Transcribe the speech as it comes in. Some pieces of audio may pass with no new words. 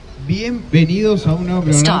Bienvenidos a un nuevo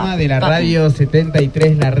programa de la radio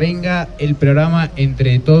 73 La Renga, el programa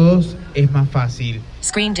Entre Todos es más fácil.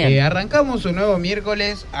 Arrancamos un nuevo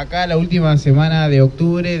miércoles, acá la última semana de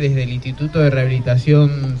octubre, desde el Instituto de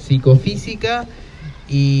Rehabilitación Psicofísica.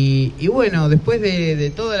 Y bueno, después de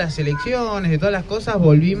todas las elecciones, de todas las cosas,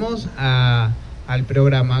 volvimos al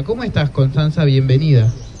programa. ¿Cómo estás, Constanza? Bienvenida.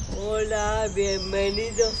 Hola,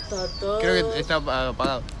 bienvenidos a todos. Creo que está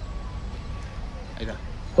apagado. Ahí está.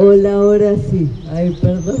 Hola, ahora sí. Ay,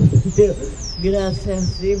 perdón.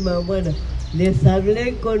 Gracias, Rima. Bueno, les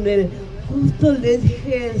hablé con el... Justo les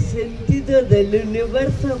dije el sentido del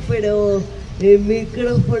universo, pero el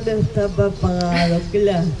micrófono estaba apagado. Qué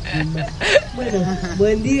lástima. Bueno,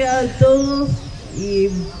 buen día a todos. Y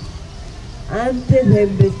antes de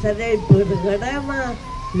empezar el programa,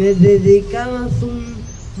 les dedicamos un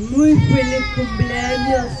muy feliz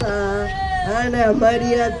cumpleaños a Ana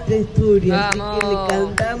María Testurio. Así que le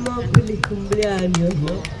cantamos feliz cumpleaños,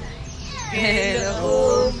 ¿no? Que lo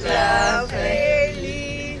cumpla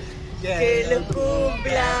feliz, que lo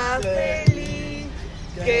cumpla feliz,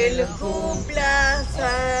 que lo cumpla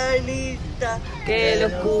sanita, que lo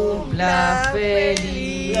cumpla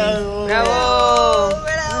feliz. ¡Bravo!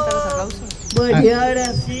 ¡Bravo! Bueno, y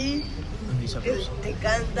ahora sí, te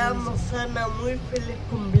cantamos, Ana, muy feliz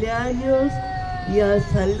cumpleaños. Y al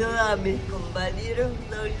saludo a mis compañeros,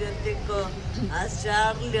 no yo tengo a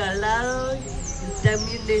Charlie al lado y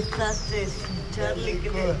también está Charlie que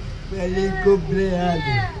feliz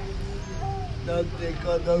cumpleaños. No te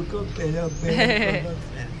conozco, pero me conoces.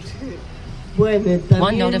 Bueno,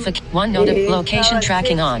 también One notification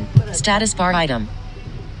tracking on. Status bar item.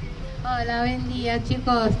 Hola, buen día,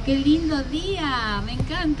 chicos. Qué lindo día. Me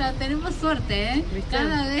encanta. Tenemos suerte, ¿eh?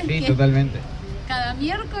 Cada vez sí, totalmente. Cada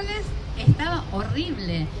miércoles estaba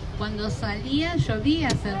horrible. Cuando salía llovía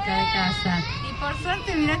cerca de casa. Y por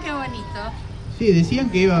suerte, mirá qué bonito. Sí,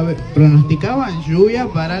 decían que iba a haber, pronosticaban lluvia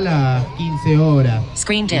para las 15 horas.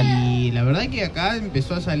 Y la verdad que acá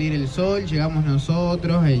empezó a salir el sol, llegamos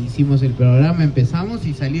nosotros, hicimos el programa, empezamos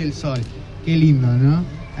y salió el sol. Qué lindo, ¿no?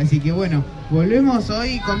 Así que bueno, volvemos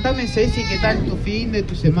hoy. Contame, Ceci, ¿qué tal tu fin de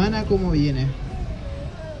tu semana? ¿Cómo viene?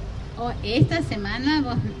 Esta semana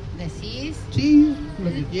vos decís... Sí,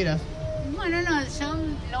 lo que quieras. Bueno, no, yo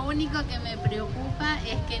lo único que me preocupa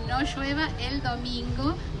es que no llueva el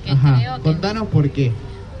domingo, que creo que... Contanos por qué.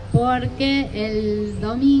 Porque el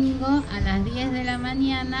domingo a las 10 de la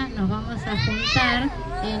mañana nos vamos a juntar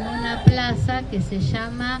en una plaza que se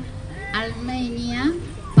llama Armenia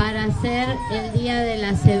para hacer el Día de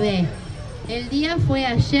la CB. El día fue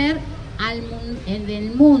ayer en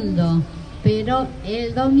el mundo, pero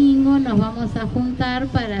el domingo nos vamos a juntar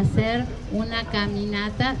para hacer una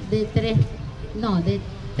caminata de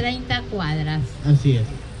 30 cuadras. Así es.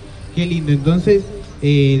 Qué lindo. Entonces,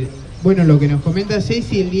 bueno, lo que nos comenta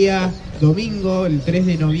Ceci, el día domingo, el 3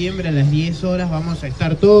 de noviembre a las 10 horas vamos a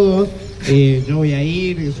estar todos. Yo voy a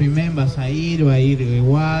ir, soy Men, vas a ir, va a ir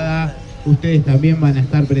Guada, ustedes también van a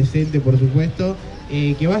estar presentes, por supuesto,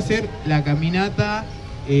 que va a ser la caminata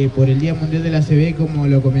por el Día Mundial de la ACV, como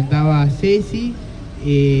lo comentaba Ceci,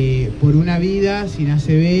 por una vida sin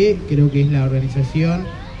ACV. Creo que es la organización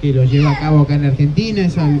que lo lleva a cabo acá en Argentina.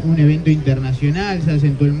 Es un evento internacional, se hace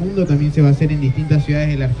en todo el mundo, también se va a hacer en distintas ciudades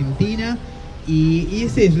de la Argentina. Y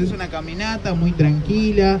es eso, es una caminata muy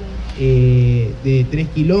tranquila, de 3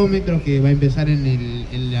 kilómetros, que va a empezar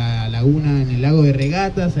en la laguna, en el lago de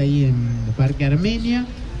Regatas, ahí en el Parque Armenia.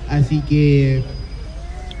 Así que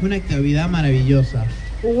una actividad maravillosa.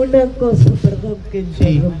 Una cosa, perdón que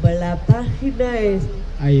interrumpa, sí. La página es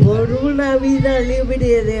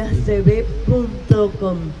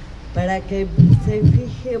porunavida.libre.acb.com para que se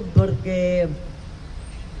fijen, porque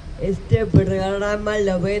este programa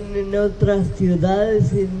lo ven en otras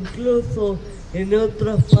ciudades, incluso en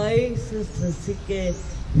otros países, así que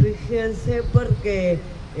fíjense, porque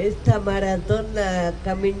esta maratón, la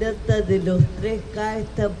caminata de los 3K,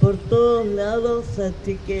 está por todos lados,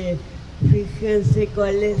 así que fíjense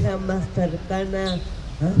cuál es la más cercana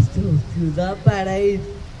a su ciudad para ir,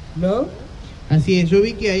 ¿no? Así es, yo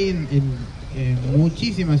vi que hay en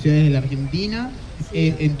muchísimas ciudades de la Argentina,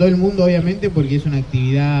 sí. En todo el mundo obviamente, porque es una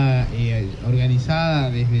actividad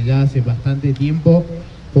organizada desde ya hace bastante tiempo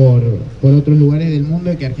por otros lugares del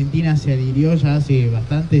mundo, que Argentina se adhirió ya hace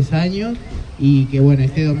bastantes años, y que bueno,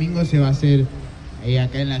 este domingo se va a hacer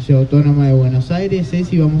acá en la Ciudad Autónoma de Buenos Aires.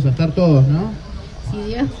 Ceci, vamos a estar todos, ¿no? Si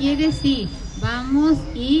Dios quiere, sí, vamos.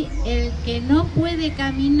 Y el que no puede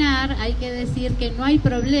caminar, hay que decir que no hay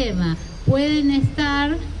problema, pueden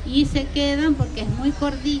estar y se quedan porque es muy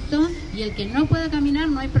cortito, y el que no puede caminar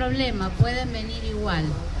no hay problema, pueden venir igual.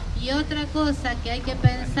 Y otra cosa que hay que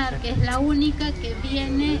pensar, que es la única que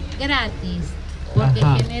viene gratis, porque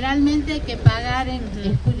generalmente hay que pagar en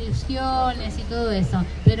excursiones y todo eso,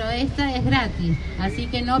 pero esta es gratis, así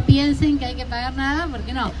que no piensen que hay que pagar nada,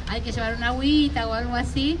 porque no, hay que llevar una agüita o algo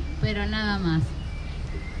así, pero nada más.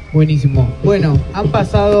 Buenísimo. Bueno, han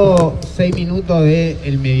pasado 6 minutos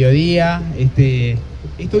del mediodía,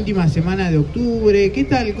 esta última semana de octubre. ¿Qué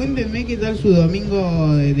tal? Cuéntenme qué tal su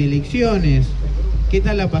domingo de elecciones. ¿Qué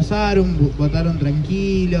tal la pasaron? ¿Votaron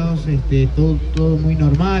tranquilos? ¿Todo muy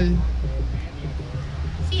normal?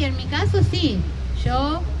 Sí, en mi caso sí.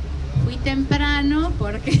 Yo fui temprano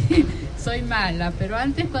porque soy mala, pero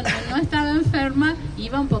antes cuando no estaba enferma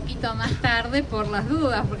iba un poquito más tarde por las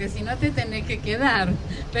dudas, porque si no te tenés que quedar.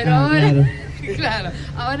 Pero ahora, claro,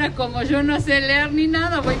 ahora como yo no sé leer ni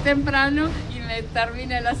nada, voy temprano y me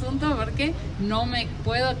termina el asunto porque no me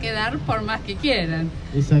puedo quedar por más que quieran.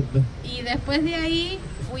 Exacto. Y después de ahí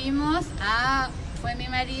fue mi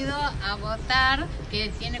marido a votar,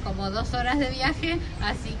 que tiene como 2 horas de viaje,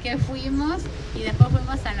 así que fuimos y después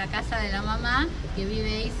fuimos a la casa de la mamá que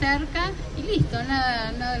vive ahí cerca y listo,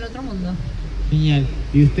 nada del otro mundo. Genial.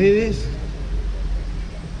 ¿Y ustedes?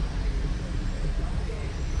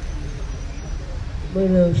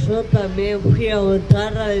 Bueno, yo también fui a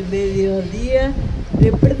votar al mediodía.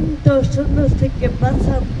 De pronto yo no sé qué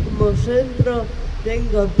pasa, como centro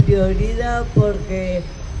tengo prioridad porque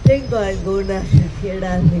tengo algunas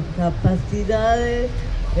ligeras discapacidades,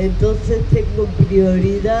 entonces tengo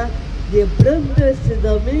prioridad. De pronto ese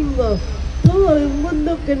domingo, todo el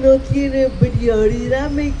mundo que no tiene prioridad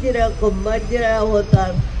me quiere acompañar a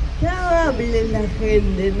votar. Qué amable la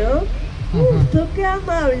gente, ¿no? Justo, qué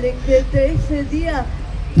amable que ese día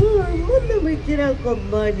todo el mundo me quiere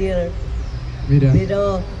acompañar. Mira.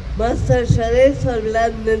 Pero más allá de eso,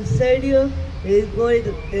 hablando en serio, el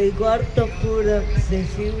cuarto oscuro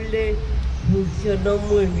accesible funcionó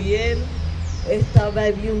muy bien. Estaba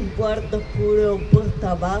bien un cuarto oscuro puesto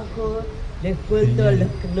abajo. Les cuento a los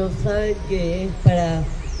que no saben que es para...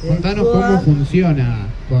 Contanos cómo funciona,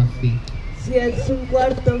 Consti. Si es un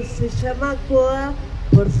cuarto, se llama COA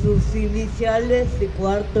por sus iniciales de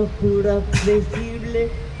cuarto oscuro accesible,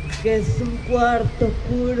 que es un cuarto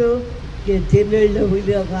oscuro que tiene la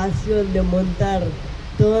obligación de montar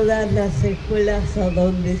todas las escuelas a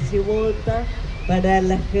donde se vota para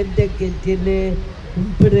la gente que tiene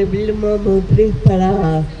un problema motriz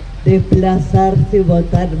para desplazarse y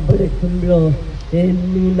votar, por ejemplo, en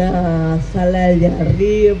una sala de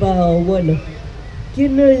arriba o bueno.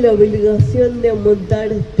 Tiene la obligación de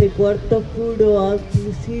montar este cuarto oscuro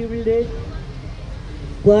accesible,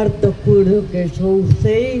 cuarto oscuro que yo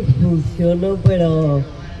usé y funcionó pero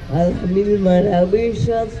a las mil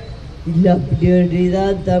maravillas. Y la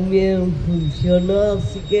prioridad también funcionó,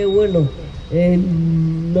 así que bueno,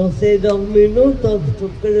 en no sé, 2 minutos yo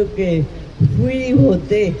creo que fui y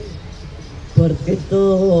voté, porque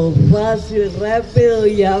todo fácil, rápido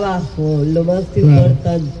y abajo, lo más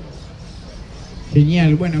importante.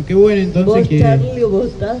 Genial, bueno, qué bueno entonces. ¿Vos, que... Charlie,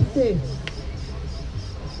 votaste?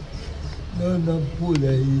 No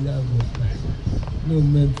pude ir a votar, no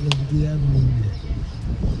me sentía muy bien.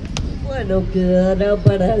 Bueno, quedará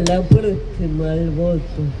para la próxima el voto.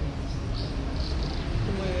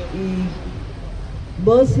 ¿Y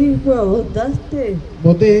vos, Isma, votaste?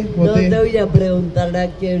 Voté. No te voy a preguntar a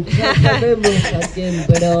quién, ya sabemos a quién,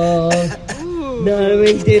 pero... No,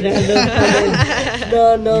 mentira, no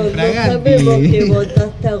sabemos. No sabemos que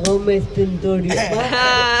votaste a Gómez Tentorio.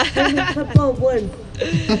 Bueno.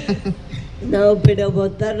 No, pero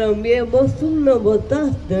votaron bien. Vos no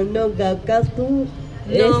votaste, ¿no? Que acá tú...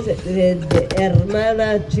 No. Es de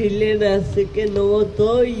hermana chilena, sé que no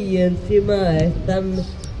votó y encima están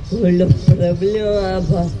con los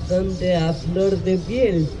problemas bastante a flor de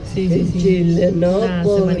piel en Chile, ¿no? Una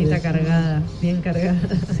semanita cargada, bien cargada.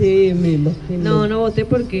 Sí, me imagino. No voté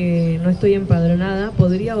porque no estoy empadronada.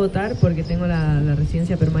 Podría votar porque tengo la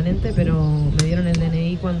residencia permanente, pero me dieron el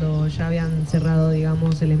DNI cuando ya habían cerrado,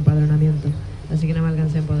 digamos, el empadronamiento. Así que no me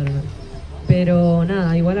alcancé a empadronar. Pero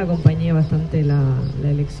nada, igual acompañé bastante la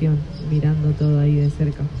elección, mirando todo ahí de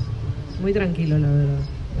cerca. Muy tranquilo, la verdad,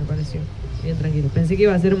 me pareció. Bien tranquilo. Pensé que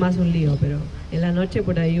iba a ser más un lío, pero en la noche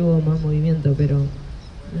por ahí hubo más movimiento, pero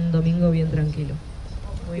un domingo bien tranquilo.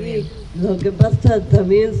 Muy bien. Lo que pasa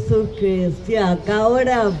también es que si acá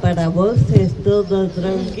ahora para vos es todo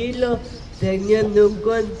tranquilo, teniendo en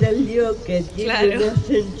cuenta el lío que tienen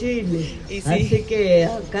en Chile. Sí. Así que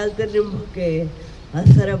acá tenemos que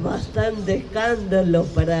hacer bastante escándalo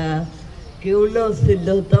para que uno se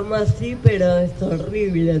lo toma así, pero es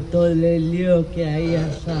horrible todo el lío que hay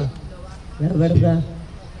allá, la verdad.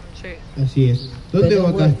 Sí. Así es. ¿Dónde Pero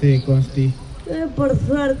votaste, Consti? Por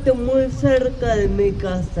suerte muy cerca de mi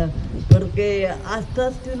casa, porque hasta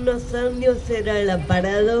hace unos años era la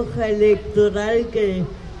paradoja electoral que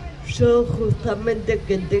yo justamente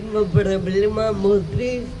que tengo problema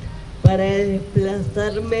motriz para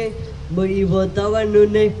desplazarme y votaba en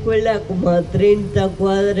una escuela como a 30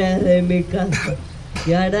 cuadras de mi casa.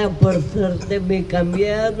 Y ahora por suerte me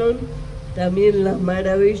cambiaron también las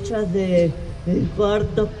maravillas del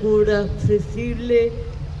cuarto oscuro accesible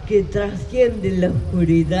que trasciende la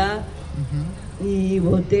oscuridad. Y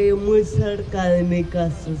voté muy cerca de mi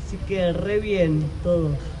casa, así que re bien todo,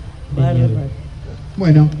 bárbaro.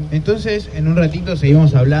 Bueno, entonces en un ratito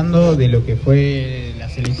seguimos hablando de lo que fue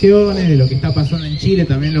las elecciones, de lo que está pasando en Chile.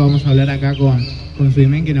 También lo vamos a hablar acá con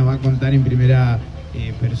Suimen, que nos va a contar en primera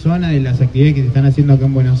persona de las actividades que se están haciendo acá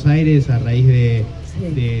en Buenos Aires a raíz de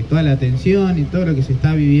toda la tensión y todo lo que se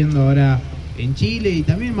está viviendo ahora en Chile. Y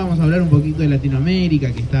también vamos a hablar un poquito de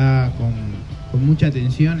Latinoamérica, que está con mucha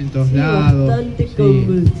tensión en todos lados. Bastante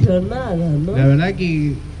convulsionada, ¿no? La verdad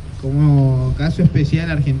que como caso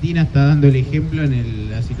especial Argentina está dando el ejemplo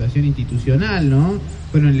en la situación institucional, ¿no?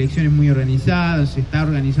 Fueron elecciones muy organizadas, se está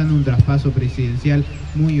organizando un traspaso presidencial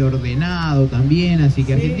muy ordenado también, así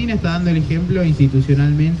que Argentina está dando el ejemplo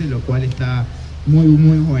institucionalmente, lo cual está muy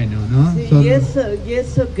muy bueno, ¿no? Sí, y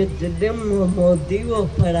eso que tenemos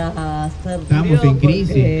motivos para hacer estamos en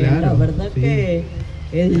crisis, claro. La verdad sí. que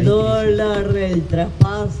el dólar, el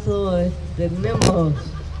traspaso, tenemos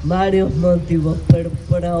varios motivos, pero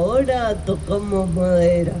por ahora tocamos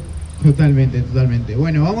madera. Totalmente.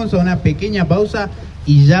 Bueno, vamos a una pequeña pausa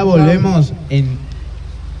y ya volvemos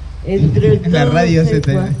Entre en la todos radio es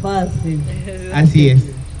Z. más fácil. Así es.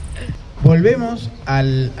 Volvemos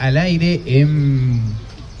al aire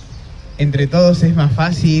Entre Todos es más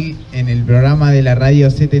fácil, en el programa de la radio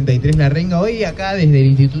 73 La Renga, hoy acá desde el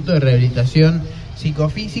Instituto de Rehabilitación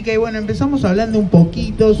Psicofísica. Y bueno, empezamos hablando un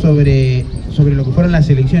poquito sobre lo que fueron las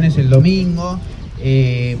elecciones el domingo,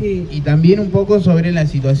 sí. Y también un poco sobre la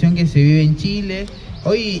situación que se vive en Chile.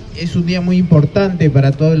 Hoy es un día muy importante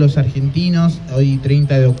para todos los argentinos. Hoy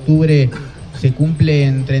 30 de octubre se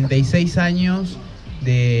cumplen 36 años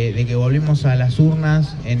de que volvimos a las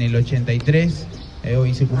urnas en el 83.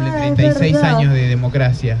 Hoy se cumplen 36 años de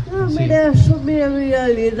democracia. Sí. Mira, yo me había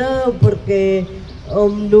olvidado porque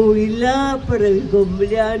omnubilá para el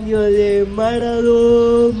cumpleaños de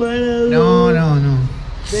Maradona. No. Hoy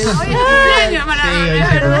es cumpleaños,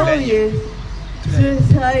 Maradona.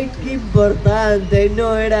 Sí, ¿sabes qué importante?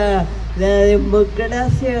 No era la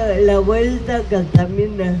democracia, la vuelta, que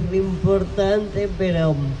también es re importante,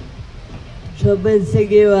 pero yo pensé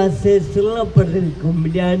que iba a ser solo por el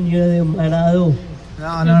cumpleaños de Maradona.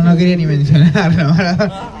 No quería ni mencionarlo,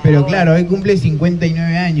 pero claro, hoy cumple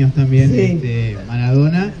 59 años también, sí.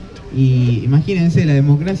 Maradona, y imagínense, la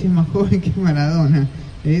democracia es más joven que Maradona,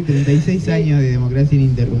 36 años de democracia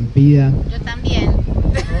ininterrumpida. Yo también.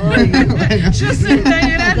 Bueno. Yo soy tan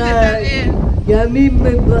grande también. Y a mí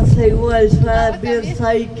me pasa igual, ya pienso,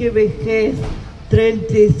 ay, qué vejez.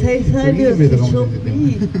 36 años y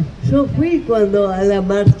yo fui cuando a la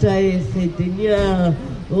marcha ese, tenía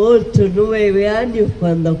 8, 9 años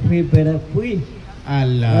cuando fui, pero fui.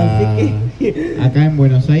 Así que... ¿Acá en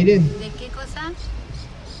Buenos Aires? ¿De qué cosa?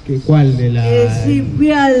 ¿Cuál de la...? Sí,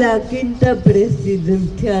 fui a la quinta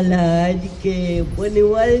presidencial, que bueno,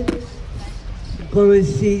 igual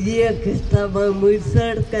coincidía que estaba muy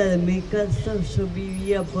cerca de mi casa, yo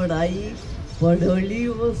vivía por ahí, por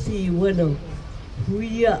Olivos, y bueno,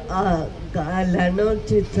 fui a la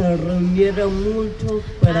noche, se reunieron muchos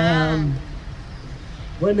para,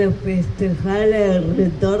 bueno, festejar el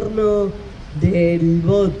retorno del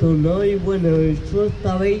voto, ¿no? Y bueno, yo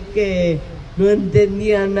estaba ahí que no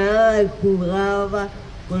entendía nada, jugaba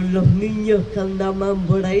con los niños que andaban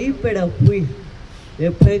por ahí, pero fui.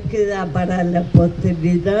 Después queda para la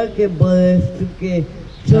posteridad que puedo decir que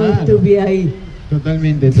yo estuve ahí.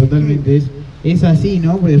 Totalmente. Es así,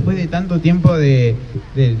 ¿no? Porque después de tanto tiempo de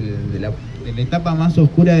la etapa más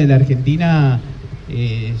oscura de la Argentina,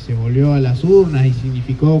 se volvió a las urnas y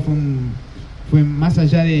significó, fue más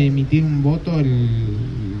allá de emitir un voto,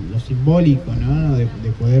 lo simbólico, ¿no? De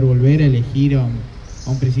poder volver a elegir a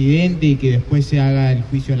un presidente y que después se haga el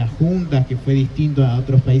juicio a las juntas, que fue distinto a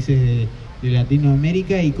otros países de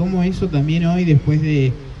Latinoamérica, y cómo eso también hoy, después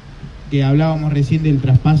de que hablábamos recién del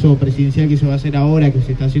traspaso presidencial que se va a hacer ahora, que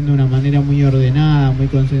se está haciendo de una manera muy ordenada, muy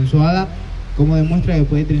consensuada, cómo demuestra que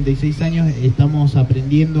después de 36 años estamos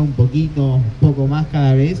aprendiendo un poco más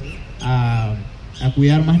cada vez a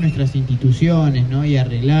cuidar más nuestras instituciones, ¿no? Y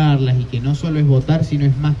arreglarlas, y que no solo es votar, sino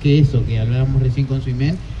es más que eso, que hablábamos recién con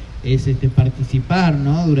Suimen, es participar,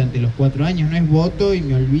 ¿no? Durante los 4 años, no es voto y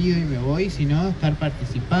me olvido y me voy, sino estar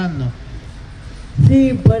participando.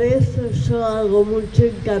 Sí, por eso yo hago mucho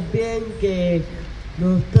hincapié en que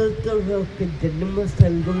nosotros los que tenemos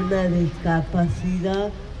alguna discapacidad,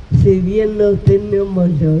 si bien no tenemos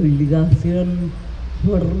la obligación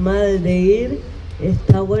formal de ir,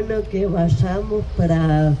 está bueno que vayamos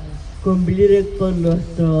para cumplir con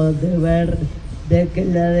nuestro deber de que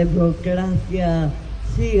la democracia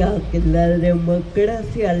siga, que la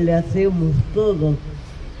democracia le hacemos todos,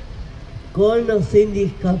 con o sin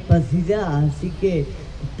discapacidad, así que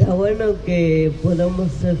está bueno que podamos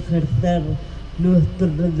ejercer nuestro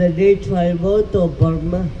derecho al voto, por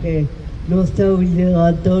más que no sea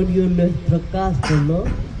obligatorio en nuestro caso, ¿no?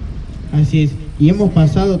 Así es, y hemos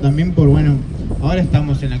pasado también por, bueno, ahora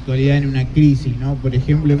estamos en la actualidad en una crisis, ¿no? Por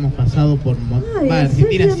ejemplo, hemos pasado por...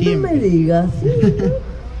 Argentina siempre. No me digas, ¿sí?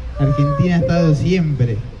 Argentina ha estado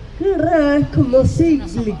siempre. Qué raro, es como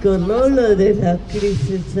cíclico, ¿no? Lo de la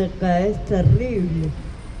crisis acá es terrible.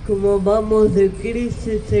 Como vamos de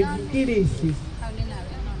crisis en crisis.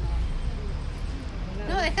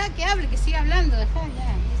 No, deja que hable, que siga hablando, deja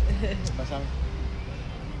ya.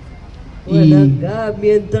 Bueno, acá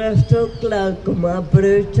mientras yo, claro, como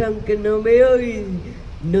aprovechan que no veo y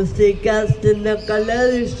no sé qué hacen acá al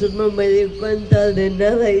lado y yo no me doy cuenta de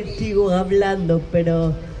nada y sigo hablando,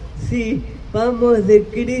 pero sí, vamos de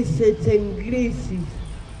crisis en crisis.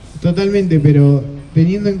 Totalmente, pero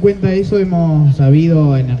teniendo en cuenta eso hemos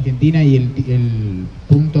sabido en Argentina y el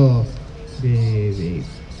punto de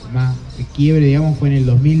más de quiebre, digamos, fue en el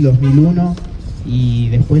 2000-2001 y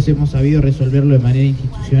después hemos sabido resolverlo de manera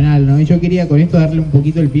institucional, ¿no? Y yo quería con esto darle un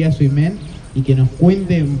poquito el pie a Suimen y que nos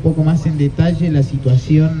cuente un poco más en detalle la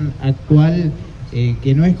situación actual,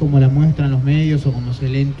 que no es como la muestran los medios o como se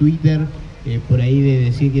lee en Twitter, por ahí de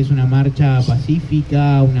decir que es una marcha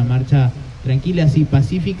pacífica, una marcha tranquila, sí,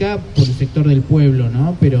 pacífica por el sector del pueblo,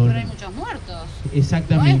 ¿no? Pero hay muchos muertos.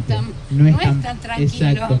 Exactamente. No es tan tranquilo.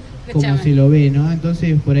 Exacto, como Escúchame. se lo ve, ¿no?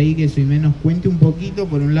 Entonces, por ahí que Suimen nos cuente un poquito,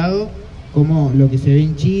 por un lado, como lo que se ve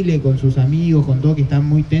en Chile, con sus amigos, con todo, que están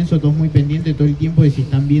muy tensos, todos muy pendientes todo el tiempo de si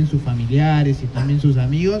están bien sus familiares, si están bien sus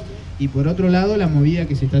amigos, y por otro lado, la movida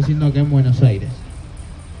que se está haciendo acá en Buenos Aires.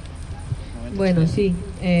 Bueno, sí,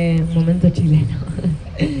 momento chileno.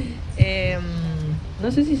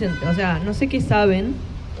 No sé si, o sea, no sé qué saben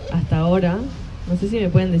hasta ahora. No sé si me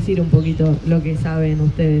pueden decir un poquito lo que saben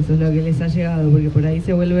ustedes o lo que les ha llegado, porque por ahí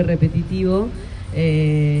se vuelve repetitivo.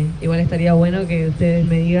 Igual estaría bueno que ustedes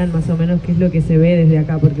me digan más o menos qué es lo que se ve desde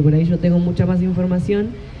acá, porque por ahí yo tengo mucha más información,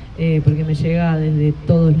 porque me llega desde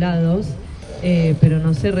todos lados, pero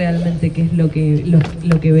no sé realmente qué es lo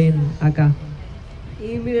que ven acá.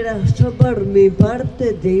 Y mira, yo por mi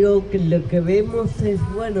parte te digo que lo que vemos es,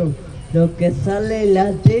 bueno, lo que sale en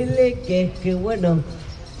la tele, que es que, bueno,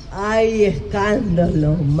 hay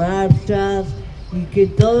escándalos, marchas, y que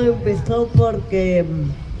todo empezó porque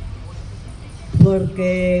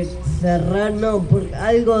cerraron, por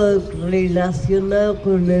algo relacionado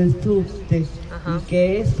con el subte. Ajá. Y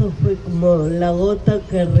que eso fue como la gota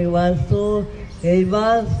que rebalsó el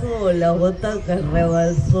vaso, o la gota que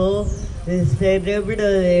rebalsó el cerebro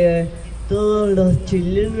de todos los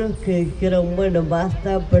chilenos que dijeron, bueno,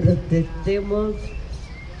 basta, protestemos.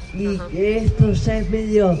 Y Ajá. que esto ya es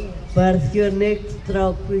medio versión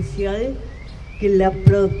extraoficial, que la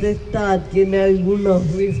protesta tiene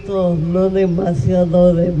algunos visos no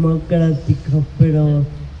demasiado democráticos, pero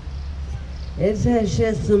esa ya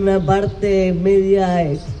es una parte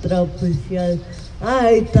media extraoficial.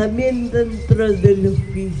 Y también dentro de los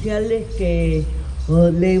oficiales o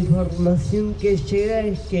la información que llega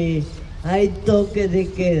es que hay toque de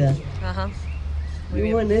queda. Ajá. Muy Y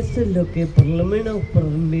bien. bueno, eso es lo que, por lo menos por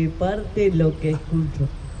mi parte, lo que escucho.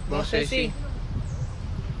 ¿Vos, Ceci?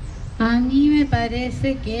 A mí me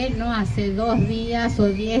parece que no hace 2 días o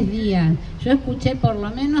 10 días. Yo escuché por lo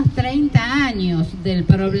menos 30 años del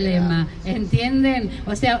problema, ¿entienden?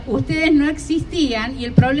 O sea, ustedes no existían y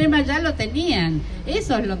el problema ya lo tenían.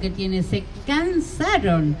 Eso es lo que tiene, se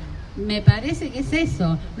cansaron. Me parece que es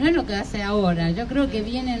eso, no es lo que hace ahora. Yo creo que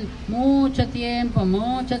vienen mucho tiempo,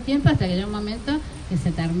 hasta que llega un momento que se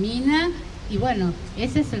termina y bueno,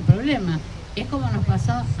 ese es el problema. Es como nos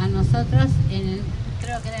pasó a nosotros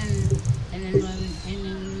creo que era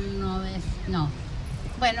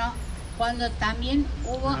bueno, cuando también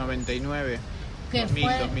hubo 99, que 2000,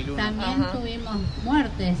 fue, 2001. también Ajá. tuvimos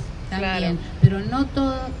muertes también, Claro. pero no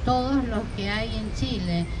todos los que hay en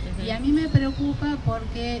Chile. Ujú. Y a mí me preocupa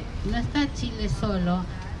porque no está Chile solo,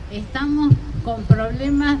 estamos con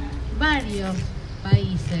problemas varios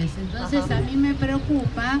países, entonces Ajá. a mí me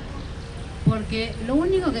preocupa porque lo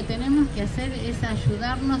único que tenemos que hacer es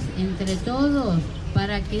ayudarnos entre todos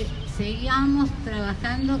para que sigamos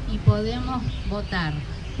trabajando y podemos votar,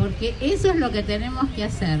 porque eso es lo que tenemos que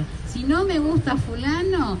hacer. Si no me gusta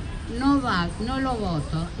fulano, no lo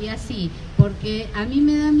voto, y así, porque a mí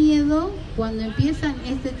me da miedo cuando empiezan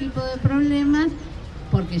este tipo de problemas,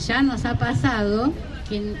 porque ya nos ha pasado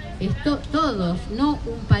que todos, no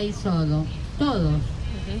un país solo, todos.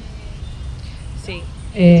 Sí.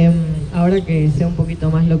 Ahora que sé un poquito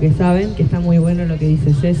más lo que saben, que está muy bueno lo que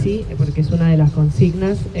dice Ceci, porque es una de las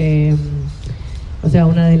consignas, o sea,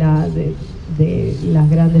 una de las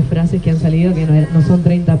grandes frases que han salido, que no son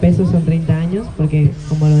 30 pesos, son 30 años, porque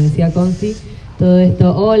como lo decía Consti, todo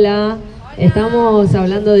esto, hola, estamos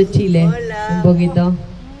hablando de Chile, hola, un poquito,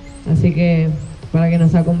 así que para que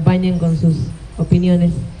nos acompañen con sus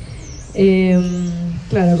opiniones.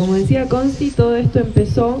 Claro, como decía Consti, todo esto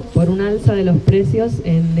empezó por un alza de los precios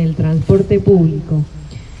en el transporte público,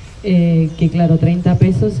 que claro, 30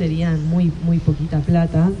 pesos serían muy poquita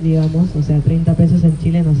plata, digamos, o sea, 30 pesos en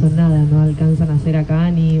Chile no son nada, no alcanzan a hacer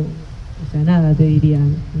acá o sea, nada te diría,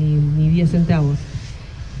 ni 10 centavos.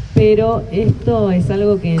 Pero esto es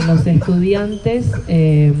algo que en los estudiantes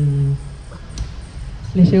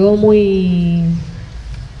les llegó muy,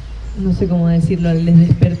 no sé cómo decirlo, les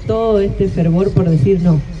despertó este fervor por decir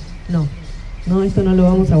no, esto no lo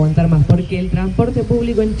vamos a aguantar más, porque el transporte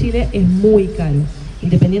público en Chile es muy caro.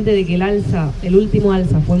 Independiente de que el último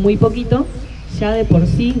alza fue muy poquito, ya de por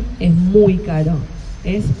sí es muy caro.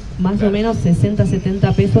 Es más o menos 60,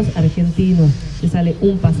 70 pesos argentinos, te sale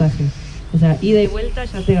un pasaje. O sea, ida y vuelta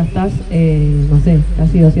ya te gastás, no sé,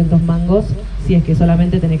 casi 200 mangos, si es que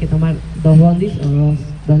solamente tenés que tomar 2 bondis o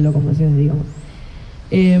dos locomociones, digamos.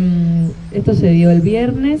 Esto se dio el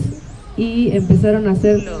viernes y empezaron a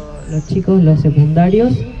hacer los chicos, los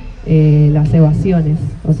secundarios, las evasiones,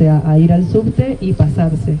 o sea, a ir al subte y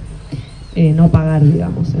pasarse, no pagar,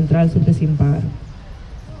 digamos, entrar al subte sin pagar.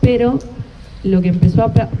 Pero lo que empezó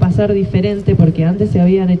a pasar diferente, porque antes se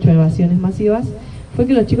habían hecho evasiones masivas, fue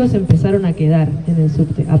que los chicos empezaron a quedar en el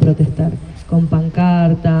subte, a protestar, con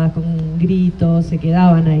pancartas, con gritos, se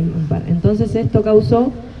quedaban ahí un par. Entonces esto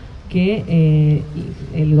causó que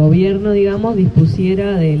el gobierno, digamos,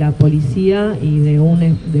 dispusiera de la policía y de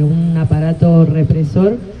un aparato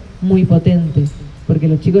represor muy potente, porque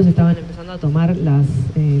los chicos estaban empezando a tomar las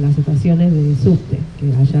estaciones de subte,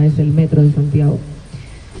 que allá es el metro de Santiago.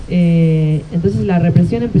 Entonces la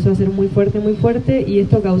represión empezó a ser muy fuerte, y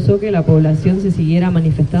esto causó que la población se siguiera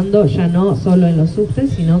manifestando, ya no solo en los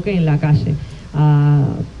subtes, sino que en la calle.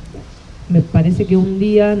 Me parece que un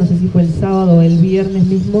día, no sé si fue el sábado o el viernes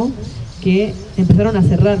mismo, que empezaron a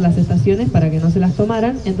cerrar las estaciones para que no se las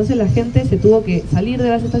tomaran, entonces la gente se tuvo que salir de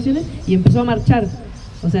las estaciones y empezó a marchar.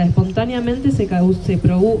 O sea, espontáneamente se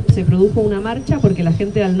produjo una marcha, porque la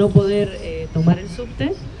gente, al no poder tomar el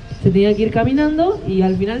subte, se tenía que ir caminando, y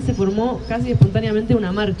al final se formó casi espontáneamente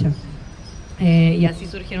una marcha. Y así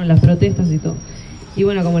surgieron las protestas y todo. Y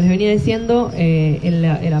bueno, como les venía diciendo,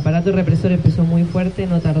 el aparato represor empezó muy fuerte,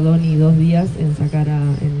 no tardó ni 2 días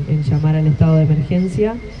en llamar al estado de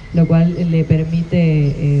emergencia, lo cual le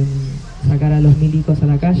permite sacar a los milicos a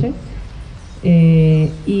la calle.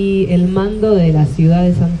 Y el mando de la ciudad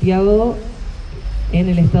de Santiago en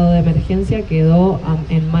el estado de emergencia quedó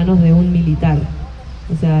en manos de un militar.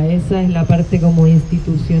 O sea, esa es la parte como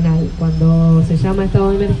institucional. Cuando se llama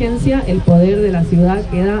estado de emergencia, el poder de la ciudad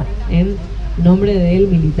queda en nombre del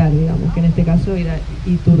militar, digamos, que en este caso era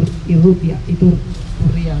Iturriaga,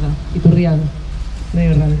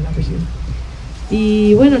 medio raro el apellido.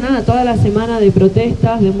 Y bueno, nada, toda la semana de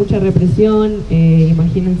protestas, de mucha represión.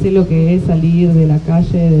 Imagínense lo que es salir de la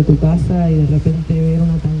calle, de tu casa, y de repente ver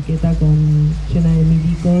una tanqueta llena de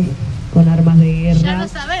milicos, con armas de guerra. Ya lo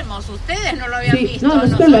sabemos, ustedes no lo habían visto. No,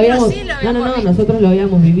 nosotros lo habíamos, nosotros lo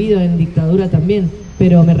habíamos vivido en dictadura también,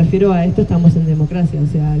 pero me refiero a esto, estamos en democracia,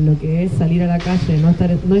 o sea, lo que es salir a la calle,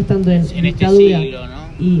 no estando en dictadura. Este siglo, ¿no?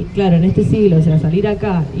 Y claro, en este siglo, o sea, salir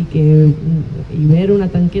acá y ver una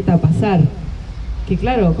tanqueta pasar, que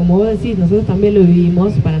claro, como vos decís, nosotros también lo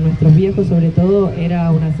vivimos, para nuestros viejos sobre todo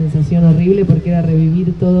era una sensación horrible, porque era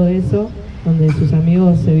revivir todo eso, donde sus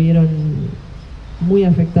amigos se vieron muy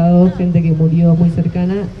afectados, gente que murió muy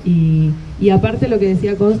cercana, y aparte lo que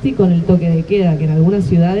decía Consti con el toque de queda, que en algunas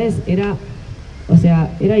ciudades era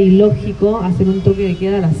ilógico hacer un toque de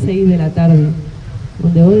queda a las 6 de la tarde,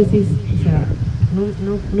 donde vos decís, o sea,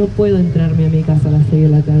 no puedo entrarme a mi casa a las 6 de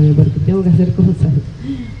la tarde porque tengo que hacer cosas.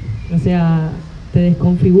 O sea, te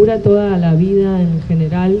desconfigura toda la vida en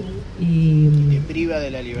general y te priva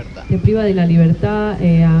de la libertad. Te priva de la libertad.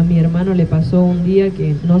 A mi hermano le pasó un día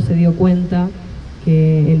que no se dio cuenta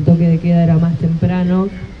que el toque de queda era más temprano,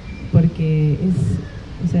 porque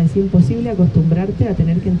es imposible acostumbrarte a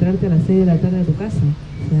tener que entrarte a las 6 de la tarde a tu casa.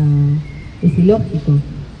 O sea, es ilógico.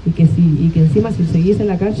 Y que encima si seguís en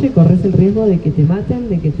la calle corres el riesgo de que te maten,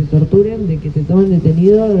 de que te torturen, de que te tomen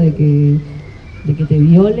detenido, de que te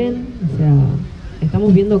violen. O sea,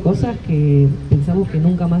 estamos viendo cosas que pensamos que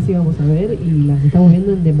nunca más íbamos a ver y las estamos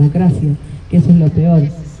viendo en democracia, que eso es lo peor.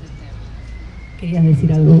 ¿Querías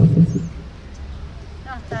decir algo vos, Ceci?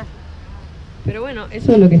 No, está. Pero bueno,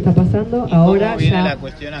 eso es lo que está pasando. ¿Y ahora cómo viene ya... la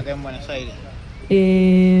cuestión acá en Buenos Aires?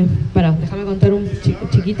 Déjame contar un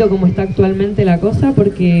chiquito cómo está actualmente la cosa,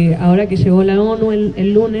 porque ahora que llegó la ONU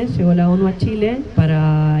el lunes, llegó la ONU a Chile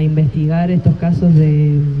para investigar estos casos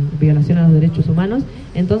de violación a los derechos humanos,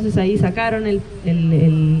 entonces ahí sacaron el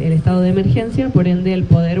estado de emergencia, por ende el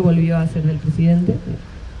poder volvió a ser del presidente,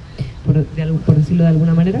 por decirlo de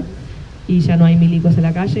alguna manera, y ya no hay milicos en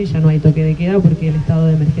la calle y ya no hay toque de queda porque el estado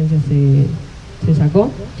de emergencia se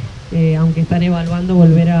sacó. Aunque están evaluando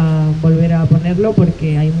volver a ponerlo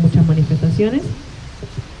porque hay muchas manifestaciones,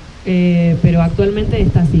 pero actualmente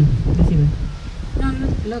está así. Decime. No,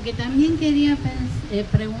 lo que también quería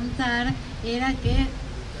preguntar era que,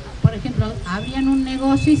 por ejemplo, abrían un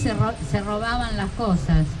negocio y se robaban las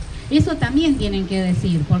cosas. Eso también tienen que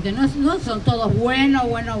decir, porque no son todos bueno.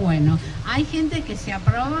 Hay gente que se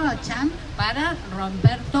aprovechan para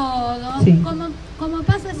romper todo, sí. como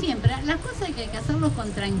pasa siempre. Las cosas hay que hacerlo con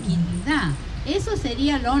tranquilidad. Eso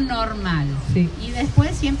sería lo normal. Sí. Y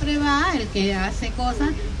después siempre va el que hace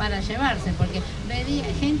cosas para llevarse, porque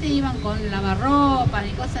gente iban con lavarropas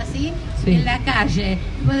y cosas así, sí, en la calle.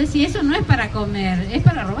 Y vos decís, eso no es para comer, es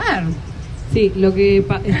para robar. Sí, lo que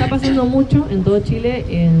está pasando mucho en todo Chile,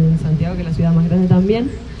 en Santiago, que es la ciudad más grande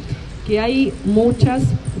también, que hay muchas,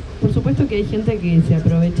 por supuesto que hay gente que se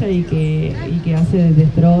aprovecha y que hace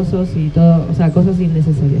destrozos y todo, o sea, cosas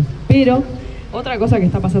innecesarias. Pero otra cosa que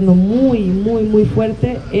está pasando muy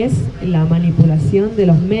fuerte es la manipulación de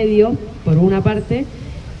los medios, por una parte,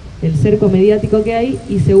 el cerco mediático que hay,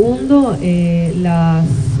 y segundo,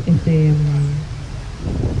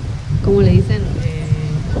 ¿cómo le dicen?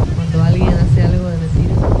 Cuando alguien hace algo de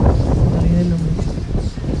mentira, no olvidé el nombre.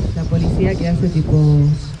 La policía que hace tipo...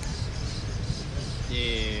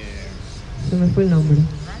 Se me fue el nombre.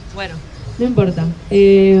 Bueno, no importa.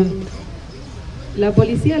 La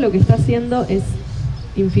policía lo que está haciendo es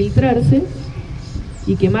infiltrarse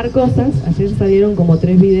y quemar cosas. Ayer salieron como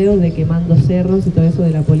 3 videos de quemando cerros y todo eso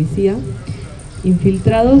de la policía,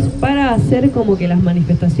 infiltrados para hacer como que las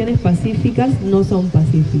manifestaciones pacíficas no son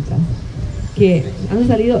pacíficas. Que han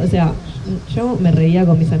salido, o sea, yo me reía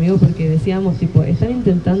con mis amigos porque decíamos, tipo, están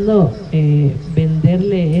intentando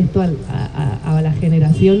venderle esto a la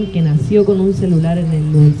generación que nació con un celular en el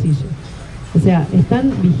bolsillo. O sea,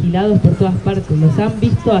 están vigilados por todas partes, los han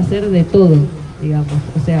visto hacer de todo, digamos.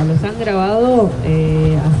 O sea, los han grabado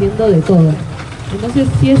haciendo de todo. Entonces,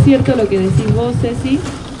 sí es cierto lo que decís vos, Ceci,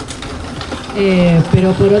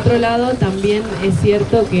 pero por otro lado también es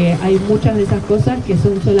cierto que hay muchas de esas cosas que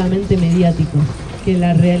son solamente mediáticos, que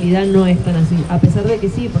la realidad no es tan así, a pesar de que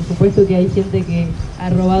sí, por supuesto que hay gente que ha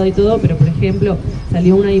robado y todo, pero por ejemplo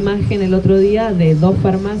salió una imagen el otro día de 2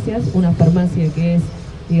 farmacias, una farmacia que es,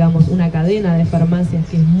 digamos, una cadena de farmacias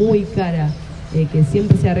que es muy cara, que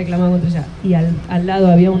siempre se ha reclamado contra ella, y al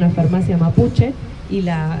lado había una farmacia mapuche, y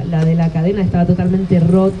la de la cadena estaba totalmente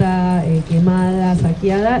rota, quemada,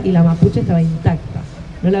 saqueada, y la mapuche estaba intacta,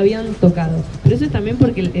 no la habían tocado. Pero eso es también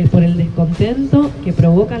porque por el descontento que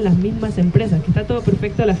provocan las mismas empresas, que está todo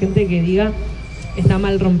perfecto la gente que diga está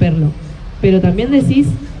mal romperlo, pero también decís,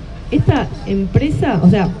 esta empresa, o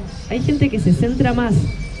sea, hay gente que se centra más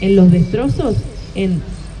en los destrozos, en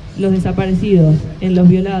los desaparecidos, en los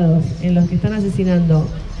violados, en los que están asesinando,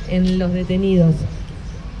 en los detenidos.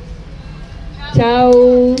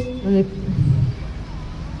 Chau.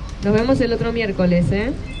 Nos vemos el otro miércoles,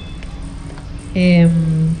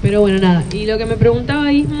 pero bueno, nada. Y lo que me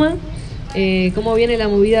preguntaba Isma, ¿cómo viene la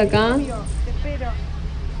movida acá?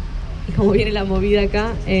 ¿Cómo viene la movida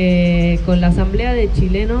acá? Con la asamblea de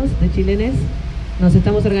chilenes, nos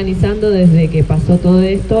estamos organizando desde que pasó todo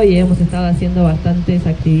esto y hemos estado haciendo bastantes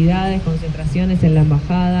actividades, concentraciones en la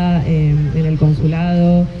embajada, en el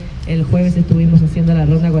consulado. El jueves estuvimos haciendo la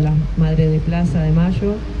ronda con las Madres de Plaza de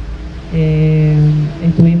Mayo.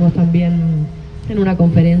 Estuvimos también en una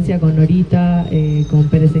conferencia con Norita, con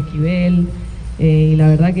Pérez Esquivel, y la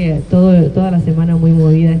verdad que toda la semana muy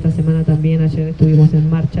movida. Esta semana también, ayer estuvimos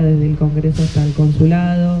en marcha desde el Congreso hasta el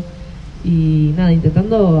consulado, y nada,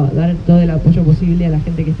 intentando dar todo el apoyo posible a la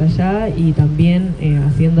gente que está allá y también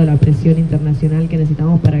haciendo la presión internacional que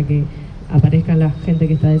necesitamos para que aparezca la gente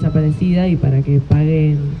que está desaparecida y para que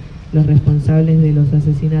paguen los responsables de los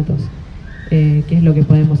asesinatos. ¿Qué es lo que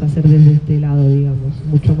podemos hacer desde este lado, digamos?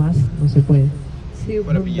 Mucho más no se puede. Sí,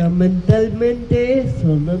 fundamentalmente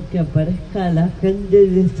eso, ¿no? Que aparezca la gente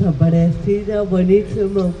desaparecida,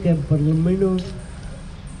 buenísimo, que por lo menos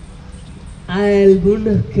hay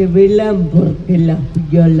algunos que velan porque las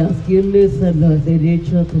violaciones a los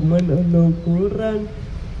derechos humanos no ocurran.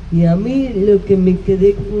 Y a mí lo que me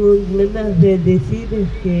quedé con ganas de decir es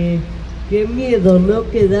que qué miedo, ¿no?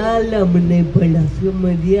 Que da la manipulación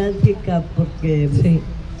mediática, porque sí.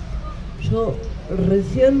 Yo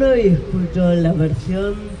recién hoy escucho la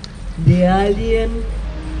versión de alguien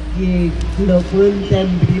que lo cuenta en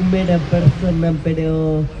primera persona,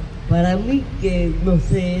 pero para mí que, no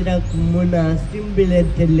sé, era como una simple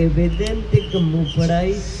televidente, como por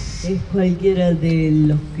ahí es cualquiera de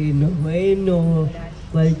los que nos ven o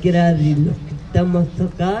cualquiera de los que estamos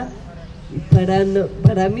acá.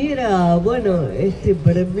 Para mí era, bueno, este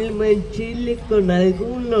problema en Chile con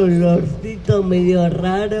algún olorcito medio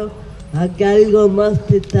raro, a que algo más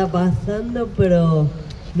te está pasando, pero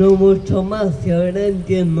no mucho más, y ahora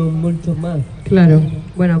entiendo mucho más. Claro,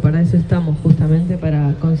 bueno, para eso estamos, justamente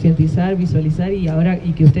para concientizar, visualizar y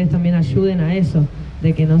que ustedes también ayuden a eso,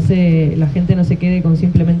 de que la gente no se quede con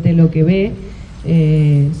simplemente lo que ve,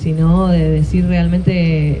 sino de decir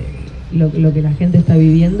realmente lo que la gente está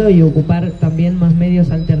viviendo y ocupar también más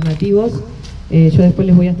medios alternativos. Yo después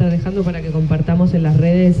les voy a estar dejando para que compartamos en las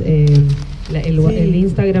redes el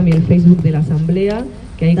Instagram y el Facebook de la Asamblea,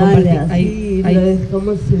 que ahí lo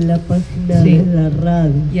dejamos en la página de la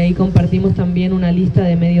radio. Y ahí compartimos también una lista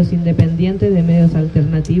de medios independientes, de medios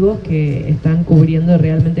alternativos que están cubriendo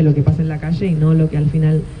realmente lo que pasa en la calle y no lo que al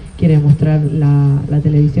final quiere mostrar la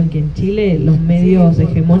televisión, que en Chile los medios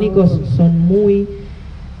hegemónicos son muy,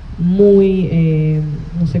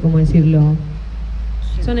 no sé cómo decirlo,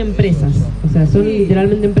 son empresas, o sea, son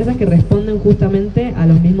literalmente empresas que responden justamente a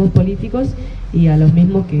los mismos políticos y a los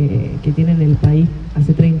mismos que tienen el país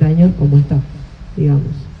hace 30 años como está, digamos.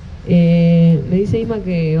 Me dice Isma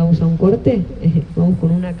que vamos a un corte, vamos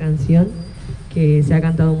con una canción que se ha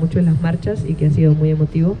cantado mucho en las marchas y que ha sido muy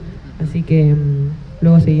emotivo, así que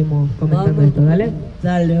luego seguimos comentando esto, ¿dale?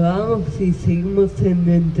 Dale, vamos, y seguimos en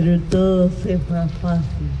Entre Todos es más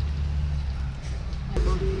fácil.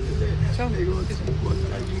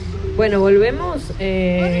 Bueno, volvemos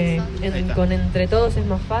con Entre Todos es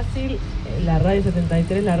más fácil, la radio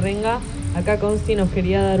 73 La Renga. Acá Consti nos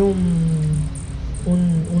quería dar unos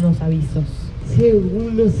avisos. Sí,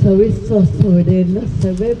 unos avisos sobre el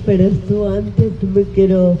ACB, pero esto antes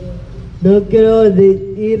no quiero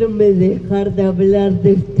dejar de hablar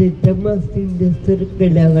de este tema sin decir que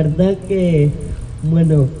la verdad que,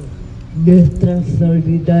 bueno, nuestra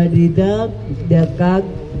solidaridad de acá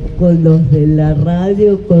con los de la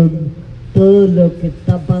radio, con todo lo que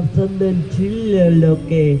está pasando en Chile, lo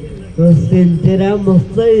que nos enteramos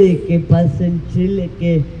hoy de que pasa en Chile,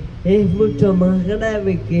 que es mucho más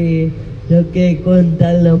grave que lo que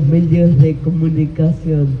cuentan los medios de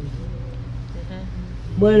comunicación.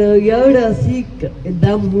 Bueno, y ahora sí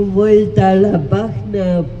damos vuelta a la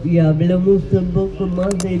página y hablamos un poco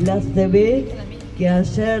más del ACB, que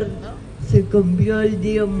ayer se cumplió el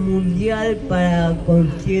Día Mundial para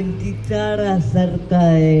concientizar acerca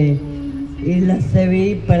de el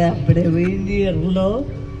ACV para prevenirlo.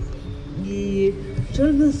 Y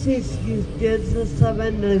yo no sé si ustedes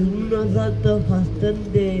saben algunos datos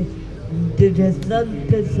bastante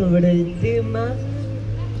interesantes sobre el tema,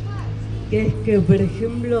 que es que, por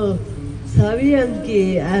ejemplo, ¿sabían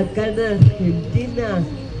que acá en Argentina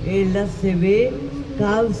el ACV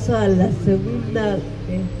causa es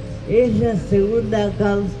la segunda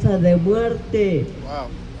causa de muerte? Wow.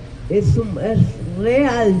 Es re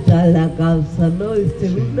alta la causa, ¿no? Y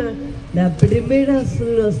segunda, la primera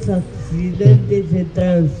son los accidentes de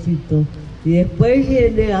tránsito y después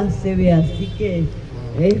viene ACV, así que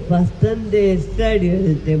es bastante serio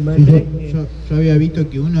el tema. Sí, yo había visto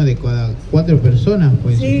que uno de cada 4 personas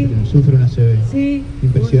pues, sufre una ACV. Sí,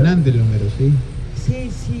 impresionante el número, sí. Sí,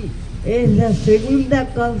 es la segunda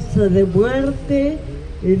causa de muerte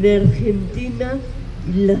en Argentina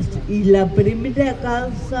y la primera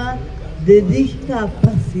causa de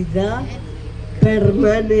discapacidad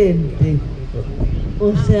permanente.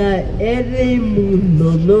 O sea, en el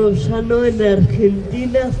mundo, no, ya no en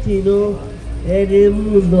Argentina, sino en el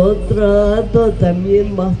mundo. Otro dato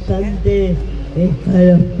también bastante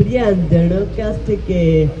escalofriante, ¿no? Que hace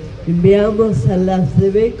que veamos a la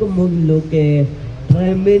ACV como lo que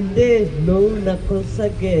realmente es, ¿no? Una cosa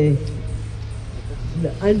que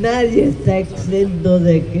a nadie está exento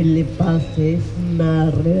de que le pase. Es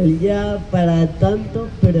una realidad para tantos,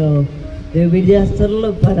 pero debería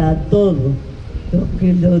serlo para todos, los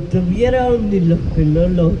que lo tuvieron y los que no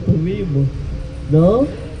lo tuvimos, ¿no?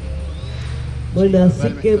 Bueno, así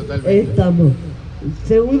que estamos.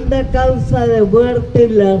 Segunda causa de muerte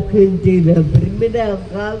en la Argentina. Primera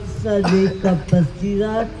causa de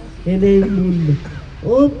discapacidad en el mundo.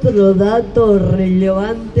 Otro dato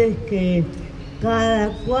relevante es que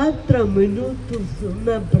cada 4 minutos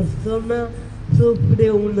una persona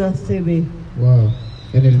sufre una ACV. Wow.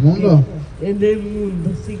 ¿En el mundo? En el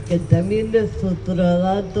mundo, sí, que también es otro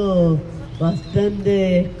dato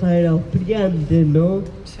bastante escalofriante, ¿no?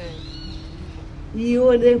 Sí. Y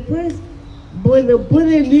bueno, después, bueno,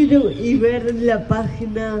 pueden ir y ver la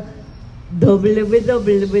página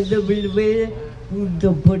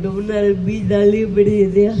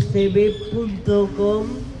www.porunalvidalibredeacb.com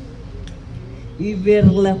y ver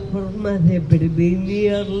las formas de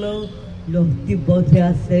prevenirlo, los tipos de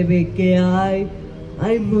ACV que hay.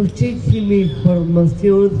 Hay muchísima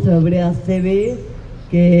información sobre ACV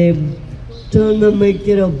que yo no me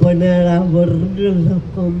quiero poner a aburrirlos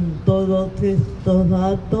con todos estos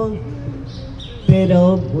datos,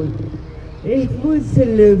 pero pues, es muy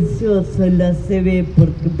silencioso el ACV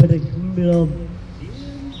porque, por ejemplo,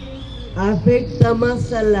 afecta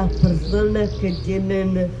más a las personas que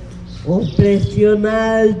tienen o presión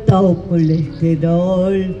alta o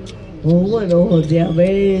colesterol o bueno, o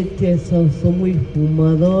diabetes o son muy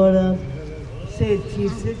fumadoras. Ceci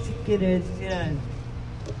quiere decir algo.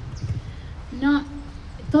 No,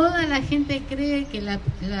 toda la gente cree que la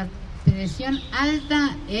presión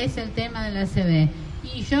alta es el tema de la ACV.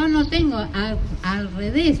 Y yo no tengo, al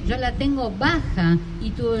revés, yo la tengo baja y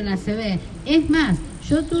tuve una ACV. Es más,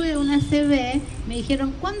 yo tuve una ACV, me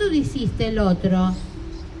dijeron, ¿cuándo lo hiciste el otro?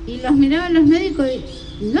 Y los miraban los médicos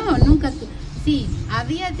y no, nunca. Sí,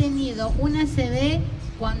 había tenido una ACV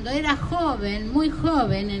cuando era joven, muy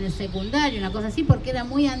joven, en el secundario, una cosa así, porque era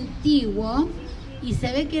muy antiguo y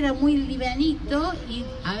se ve que era muy livianito y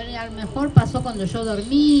a lo mejor pasó cuando yo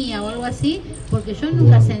dormía o algo así, porque yo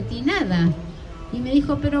nunca sentí nada. Y me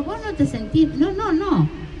dijo, pero vos no te sentís. No.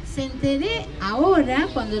 Se enteré ahora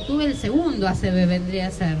cuando tuve el segundo ACV, vendría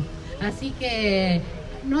a ser. Así que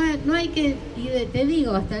no hay que, y te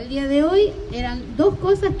digo, hasta el día de hoy eran 2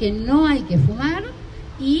 cosas: que no hay que fumar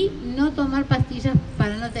y no tomar pastillas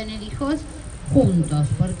para no tener hijos juntos,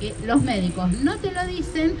 porque los médicos no te lo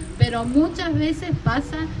dicen, pero muchas veces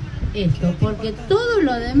pasa esto, porque todo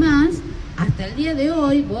lo demás, hasta el día de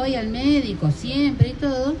hoy, voy al médico siempre y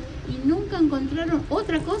todo, y nunca encontraron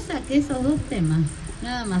otra cosa que esos 2 temas,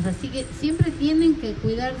 nada más, así que siempre tienen que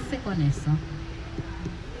cuidarse con eso.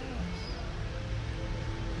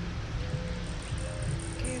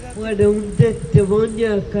 Bueno, un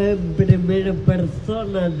testimonio acá en primera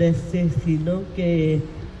persona de Ceci, ¿no? Que,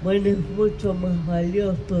 bueno, es mucho más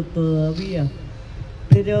valioso todavía.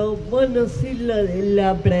 Pero, bueno, sí,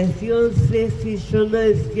 la presión, Ceci, yo no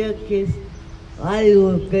decía que es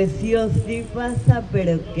algo que sí o sí pasa,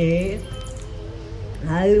 pero que es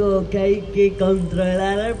algo que hay que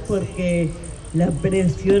controlar porque la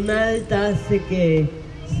presión alta hace que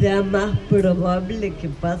sea más probable que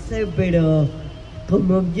pase, pero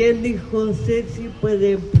como bien dijo Ceci,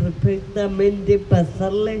 puede perfectamente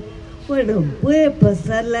pasarle, bueno, puede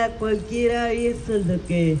pasarle a cualquiera y eso es lo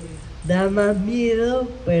que da más miedo,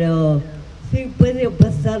 pero sí puede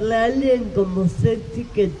pasarle a alguien como Ceci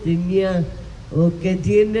que tenía o que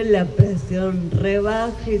tiene la presión re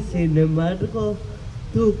baja y sin embargo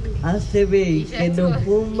tú ACV y que no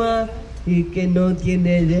fuma y que no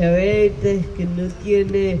tiene diabetes, que no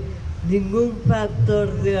tiene ningún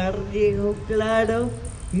factor de riesgo claro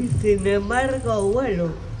y sin embargo, bueno,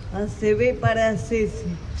 ACV para Ceci.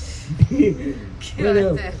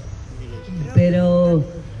 Bueno, pero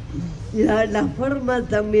la forma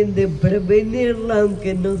también de prevenirlo,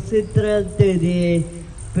 aunque no se trate de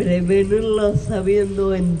prevenirlo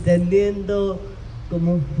sabiendo, entendiendo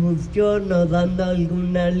cómo funciona, o dando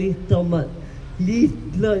alguna lista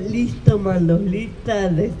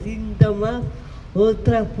de síntomas.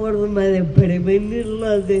 Otra forma de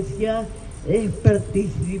prevenirlo, decía, es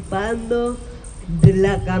participando de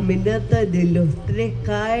la caminata de los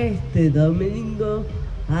 3K este domingo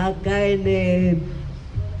acá en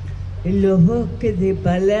los bosques de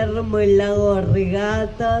Palermo, el lago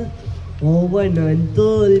Regatas, o bueno, en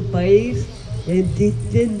todo el país, en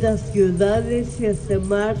distintas ciudades se hacen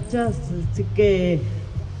marchas, así que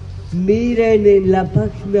miren en la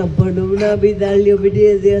página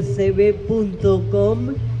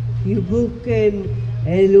porunalvidalibredeacb.com y busquen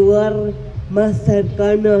el lugar más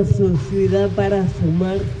cercano a su ciudad para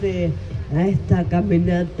sumarse a esta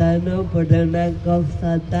caminata, ¿no? Por una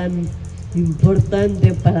causa tan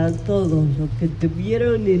importante para todos, los que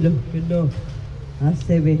tuvieron y los que no,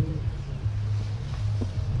 ACB.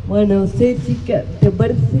 Bueno, Cecilia, ¿te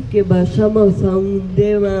parece que vayamos a un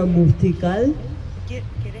tema musical? ¿Querés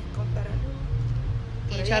contar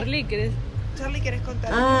algo? Charlie, ¿querés? Charlie, ¿querés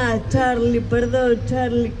contar algo? Charlie, perdón,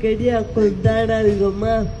 Charlie, quería contar algo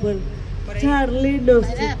más. Por ahí. Charlie, no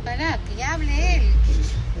sé. Pará, que hable él.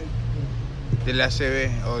 De la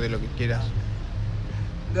CB o de lo que quieras.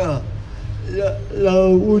 No, lo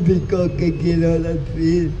único que quiero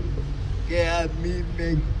decir que a mí me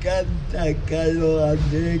encanta Carlos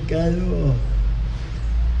Andrés Calvo.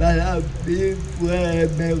 Para mí fue el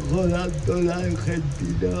mejor actor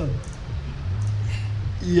argentino.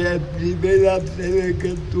 Y el primer ACB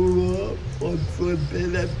que tuvo, por suerte,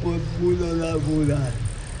 después pudo laburar.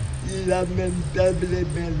 Y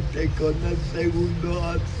lamentablemente con el segundo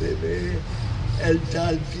ACB, el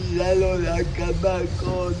alquilaron la cama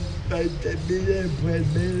con 20.000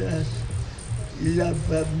 enfermeras y la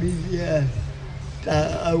familia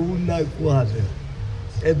está a una cuadra.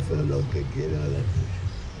 Eso es lo que quiero decir.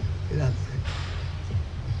 Gracias.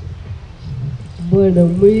 Bueno,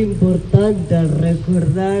 muy importante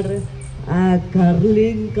recordar a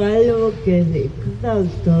Carlín Calvo, que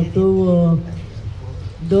exacto tuvo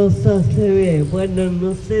 2 ACB. Bueno,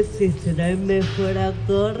 no sé si será el mejor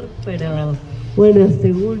actor, pero bueno,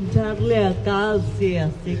 según Charlie acá sí,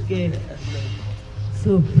 así que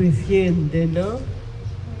suficiente, ¿no?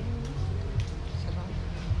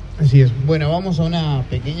 Así es. Bueno, vamos a una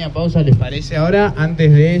pequeña pausa, ¿les parece ahora?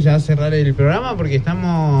 Antes de ya cerrar el programa, porque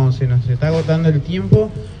se nos está agotando el tiempo.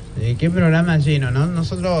 Qué programa lleno, ¿no?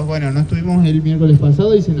 Nosotros, bueno, no estuvimos el miércoles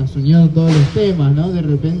pasado y se nos unió todos los temas, ¿no? De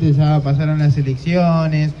repente ya pasaron las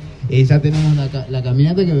elecciones, ya tenemos la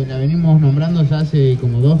caminata que la venimos nombrando ya hace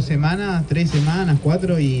como 2 semanas, 3 semanas,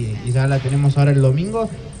 4 y ya la tenemos ahora el domingo.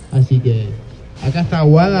 Así que acá está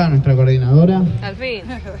Guada, nuestra coordinadora. Al fin.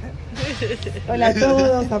 Hola a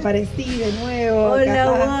todos, aparecí de nuevo. Hola,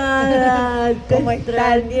 Guada, ¿Cómo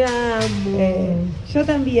están? extrañamos. Yo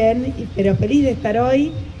también, pero feliz de estar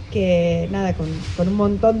hoy, que nada, con un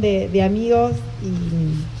montón de amigos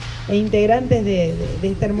e integrantes de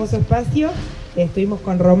este hermoso espacio. Estuvimos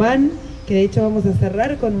con Román, que de hecho vamos a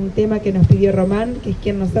cerrar con un tema que nos pidió Román, que es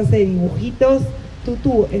quien nos hace dibujitos.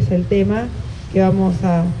 Tutú es el tema que vamos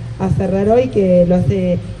a cerrar hoy, que lo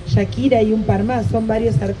hace Shakira y un par más, son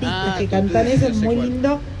varios artistas que cantan eso, es muy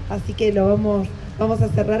lindo, así que lo vamos a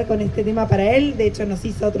cerrar con este tema para él. De hecho nos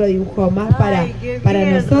hizo otro dibujo más para bien,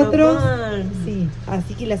 nosotros. Román. Sí,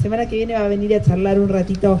 así que la semana que viene va a venir a charlar un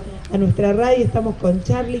ratito a nuestra radio. Estamos con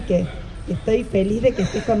Charlie, que estoy feliz de que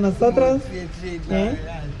estés con nosotros.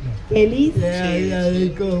 Feliz. Te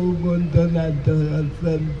agradezco un montón a todos,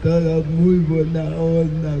 son todos muy buena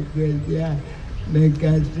onda, genial. Me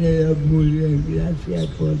cayeron muy bien, gracias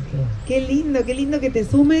por todo. Qué lindo que te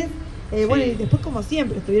sumes. Bueno, y después como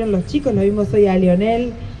siempre estuvieron los chicos, lo vimos hoy a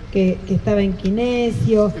Lionel, que estaba en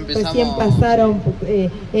kinesio. Recién pasaron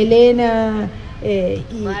Elena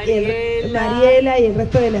y Mariela y el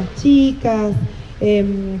resto de las chicas.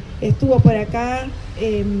 Estuvo por acá,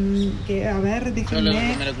 que a ver,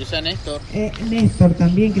 déjenme. Me lo crucé a Néstor. Néstor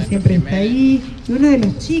también, que siempre está ahí. Y uno de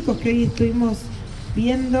los chicos que hoy estuvimos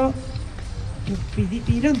viendo, que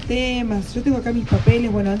pidieron temas. Yo tengo acá mis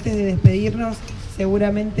papeles. Bueno, antes de despedirnos,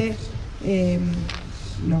 seguramente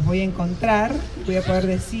los voy a encontrar. Voy a poder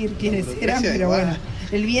decir quiénes eran, pero bueno,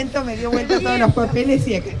 el viento me dio vuelta todos los papeles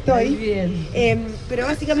y acá estoy. Pero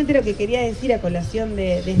básicamente lo que quería decir a colación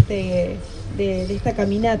de esta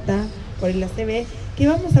caminata por el ACB, que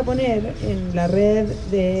vamos a poner en la red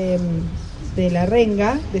de la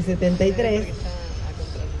Renga de 73,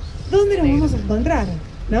 ¿dónde nos vamos a encontrar?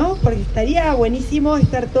 ¿No? Porque estaría buenísimo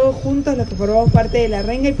estar todos juntos los que formamos parte de la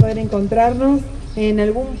Renga y poder encontrarnos en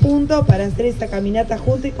algún punto para hacer esa caminata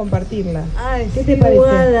juntos y compartirla. ¿Qué te parece?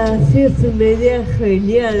 Guada, sí, es una idea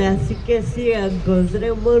genial, así que sí,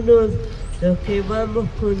 encontrémonos los que vamos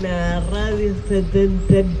con la radio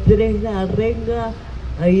 73 La Renga,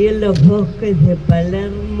 ahí en los bosques de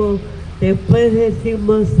Palermo. Después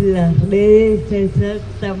decimos las redes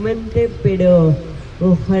exactamente, pero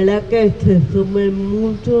ojalá que se sumen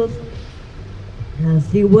muchos,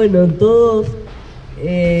 así bueno, todos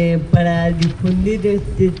para difundir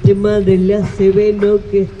este tema del ACB, ¿no?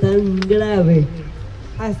 Que es tan grave.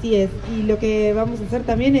 Así es, y lo que vamos a hacer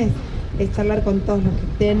también es charlar con todos los que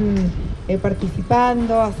estén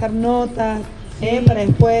participando, hacer notas, para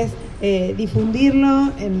después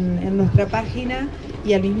difundirlo en nuestra página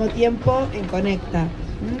y al mismo tiempo en Conecta,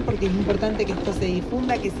 porque es importante que esto se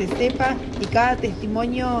difunda, que se sepa, y cada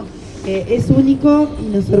testimonio es único y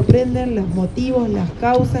nos sorprenden los motivos, las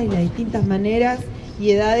causas y las distintas maneras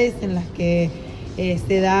y edades en las que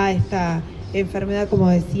se da esta enfermedad, como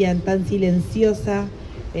decían, tan silenciosa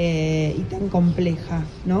y tan compleja,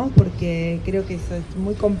 ¿no? Porque creo que eso es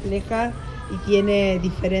muy compleja y tiene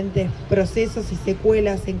diferentes procesos y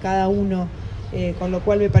secuelas en cada uno, con lo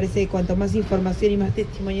cual me parece que cuanto más información y más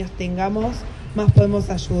testimonios tengamos, más podemos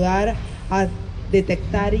ayudar a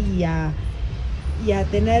detectar y a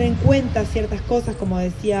tener en cuenta ciertas cosas, como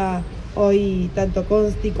decía hoy tanto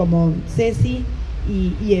Consti como Ceci,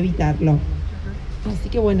 y evitarlo. Así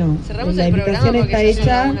que bueno, Cerramos la el invitación programa está porque ya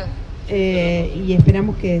hecha llega una. y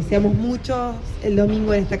esperamos que seamos muchos el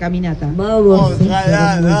domingo en esta caminata. Vamos.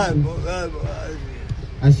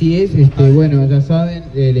 Así es, bueno, ya saben,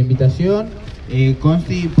 la invitación.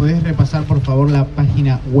 Consti, ¿podés repasar por favor la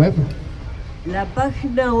página web? La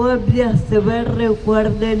página web de ACB,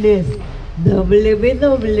 recuerden, es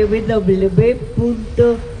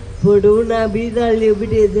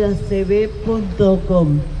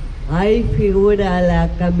www.porunavidalibredeacb.com. Ahí figura la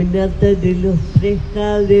caminata de los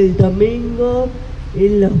 3K del domingo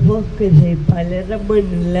en los bosques de Palermo,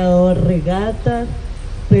 en el lago Regatas.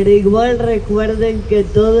 Pero igual recuerden que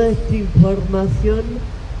toda esta información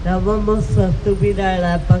la vamos a subir a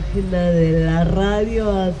la página de la radio,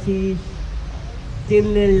 así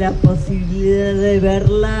tienen la posibilidad de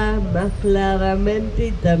verla más claramente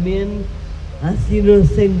y también así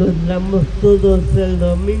nos encontramos todos el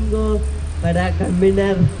domingo para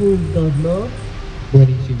caminar juntos, ¿no?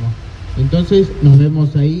 Buenísimo. Entonces nos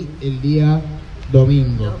vemos ahí el día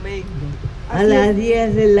domingo. A las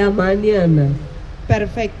 10 de la mañana.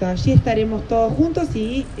 Perfecto, allí estaremos todos juntos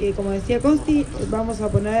y como decía Consti, vamos a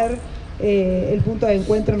poner el punto de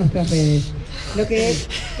encuentro en nuestras redes. Lo que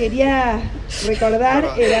quería recordar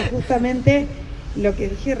era justamente lo que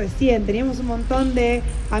dije recién. Teníamos un montón de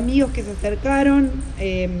amigos que se acercaron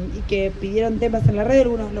y que pidieron temas en la red.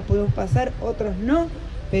 Algunos los pudimos pasar, otros no,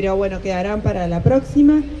 pero bueno, quedarán para la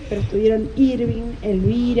próxima. Pero estuvieron Irving,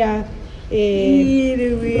 Elvira,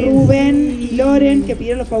 Rubén y Loren, que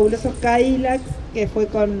pidieron los fabulosos Cadillacs, que fue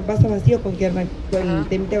con Vasos Vacíos, con el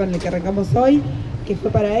temita con el que arrancamos hoy, que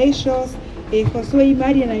fue para ellos. Josué y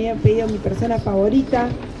Marian habían pedido Mi Persona Favorita,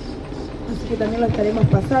 así que también lo estaremos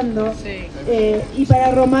pasando. Sí. Y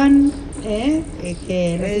para Román,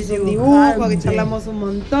 que nos hizo un dibujo, que charlamos un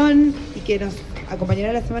montón y que nos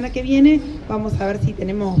acompañará la semana que viene, vamos a ver si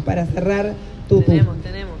tenemos para cerrar tu Tenemos.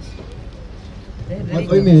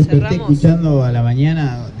 Hoy me desperté Cerramos. escuchando a la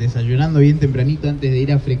mañana, desayunando bien tempranito antes de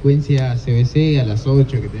ir a frecuencia CBC a las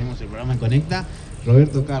 8 que tenemos el programa en Conecta,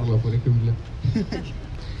 Roberto Carlos, por ejemplo.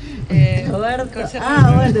 Roberto,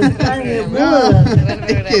 cerrar bueno, está de No, moda.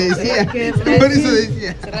 es que decía, por eso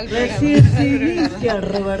decía. Recién se inicia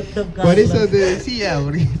Roberto Carlos. Por eso te decía,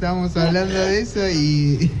 porque estábamos hablando de eso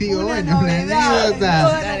y digo, bueno, una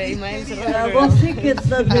anécdota. Dale, Ismael, cerrá el Vos programa. sí que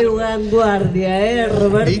sos de vanguardia,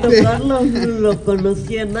 Roberto ¿Viste? Carlos no lo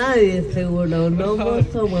conocía nadie, seguro, ¿no? Vos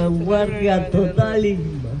sos vanguardia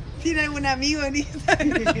totalísima. ¿Tiene algún amigo en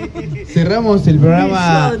Instagram? Cerramos el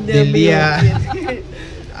programa Millón de del día. amigos.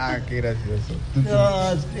 Ah, qué gracioso.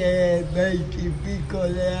 No sé, 20 y pico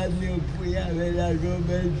de años fui a ver a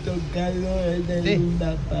Roberto Carlos en el Sí.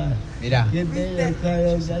 Luna Paz. Mirá, Que me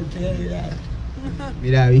dejaron atrás.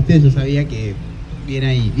 mirá, viste, yo sabía que bien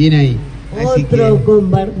ahí, bien ahí. Así Otro que, con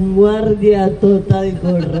vanguardia total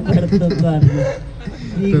con Roberto Carlos.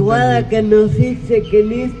 Igual que nos dice que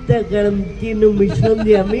en Instagram tiene 1 millón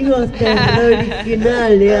de amigos, es re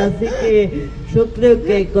original, así que yo creo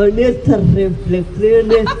que con estas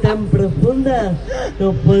reflexiones tan profundas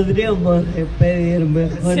nos podríamos despedir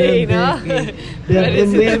mejor Sí, antes ¿no? que Parece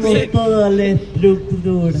derrumbemos también. toda la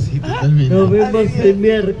estructura. sí, totalmente. Nos vemos el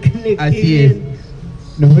miércoles Así que es. viene.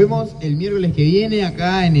 Nos vemos el miércoles que viene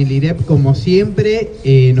acá en el IREP como siempre.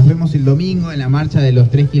 Nos vemos el domingo en la marcha de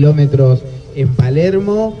los 3 kilómetros en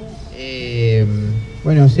Palermo.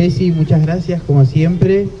 Bueno, Ceci, muchas gracias como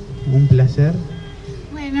siempre. Un placer.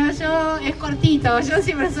 Bueno, yo es cortito, yo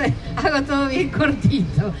siempre hago todo bien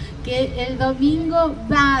cortito. Que el domingo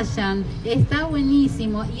vayan, está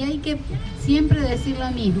buenísimo y hay que siempre decir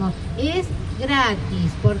lo mismo, es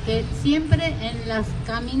gratis, porque siempre en las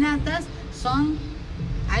caminatas son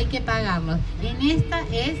hay que pagarlos. En esta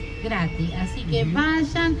es gratis, así que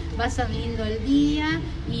vayan, va a ser lindo el día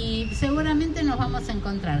y seguramente nos vamos a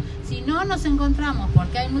encontrar. Si no nos encontramos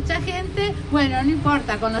porque hay mucha gente, bueno, no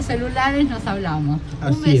importa, con los celulares nos hablamos.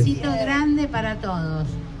 Un besito grande para todos.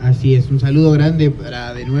 Así es, un saludo grande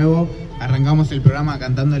para, de nuevo, arrancamos el programa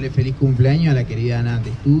cantándole feliz cumpleaños a la querida Ana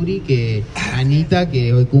Testuri, Anita,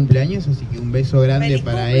 que hoy cumpleaños, así que un beso grande ¡Feliz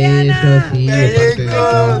para cumpleaños! ellos y de ¡Feliz parte de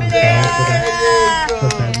todos.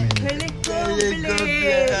 Totalmente. ¡Feliz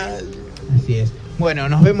cumpleaños! Así es. Bueno,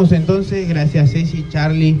 nos vemos entonces. Gracias Ceci,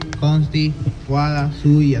 Charlie, Consti, Guada,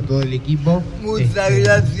 Sui y a todo el equipo. Muchas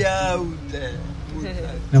gracias a usted.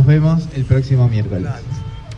 Nos vemos el próximo miércoles.